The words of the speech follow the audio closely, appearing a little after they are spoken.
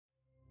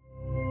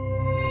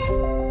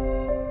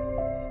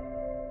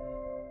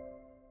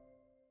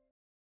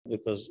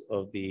because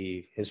of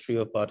the history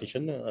of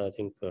partition. I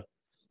think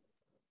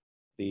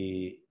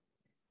the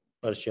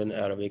Persian,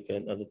 Arabic,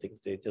 and other things,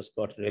 they just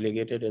got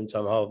relegated, and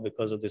somehow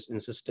because of this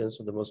insistence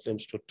of the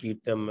Muslims to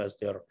treat them as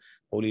their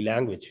holy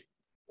language.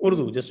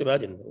 Urdu, just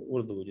imagine,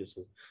 Urdu, just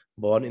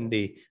born in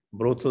the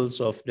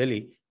brothels of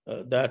Delhi,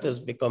 that has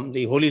become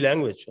the holy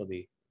language of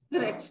the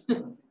Correct.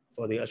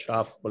 for the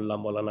Ashraf Mullah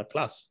Maulana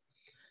class.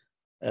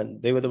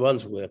 And they were the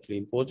ones who actually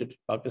imposed it to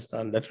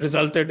Pakistan. That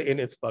resulted in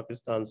its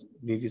Pakistan's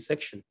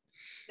vivisection.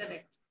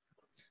 Correct.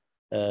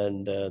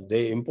 And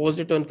they imposed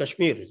it on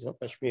Kashmir.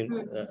 Kashmir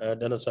had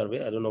done a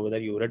survey. I don't know whether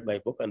you read my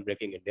book,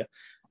 Unbreaking India.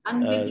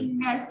 Unbreaking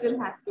India, I still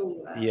have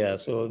to. Yeah,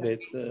 so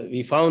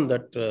we found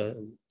that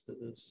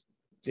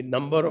the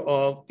number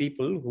of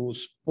people who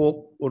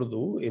spoke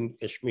Urdu in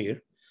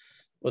Kashmir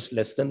was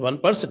less than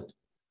 1%.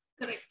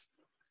 Correct.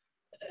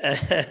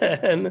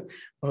 And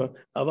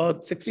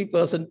about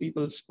 60%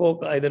 people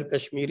spoke either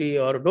Kashmiri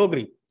or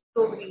Dogri.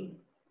 Dogri.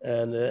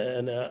 And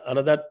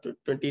another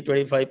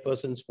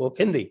 20-25% spoke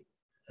Hindi.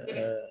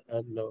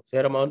 And a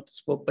fair amount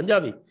spoke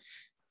Punjabi.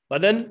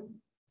 But then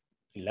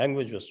the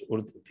language was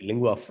Urdu. The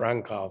lingua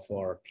franca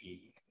for the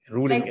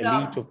ruling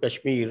elite of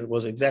Kashmir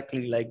was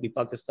exactly like the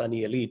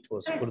Pakistani elite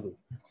was Urdu.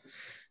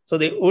 So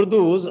the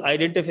Urdu's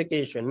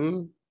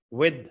identification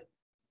with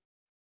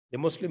the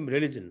Muslim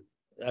religion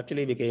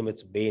actually became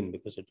its bane,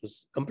 because it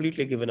was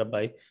completely given up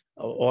by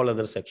all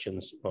other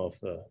sections of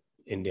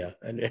India.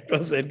 And it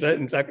was,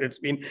 in fact, it's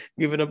been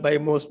given up by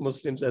most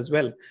Muslims as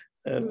well.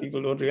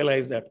 People don't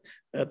realize that.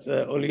 That's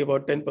only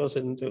about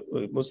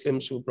 10%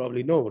 Muslims who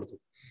probably know Urdu.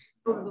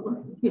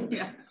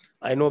 Yeah.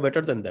 I know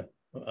better than them.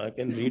 I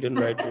can read and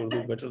write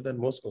Urdu better than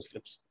most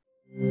Muslims.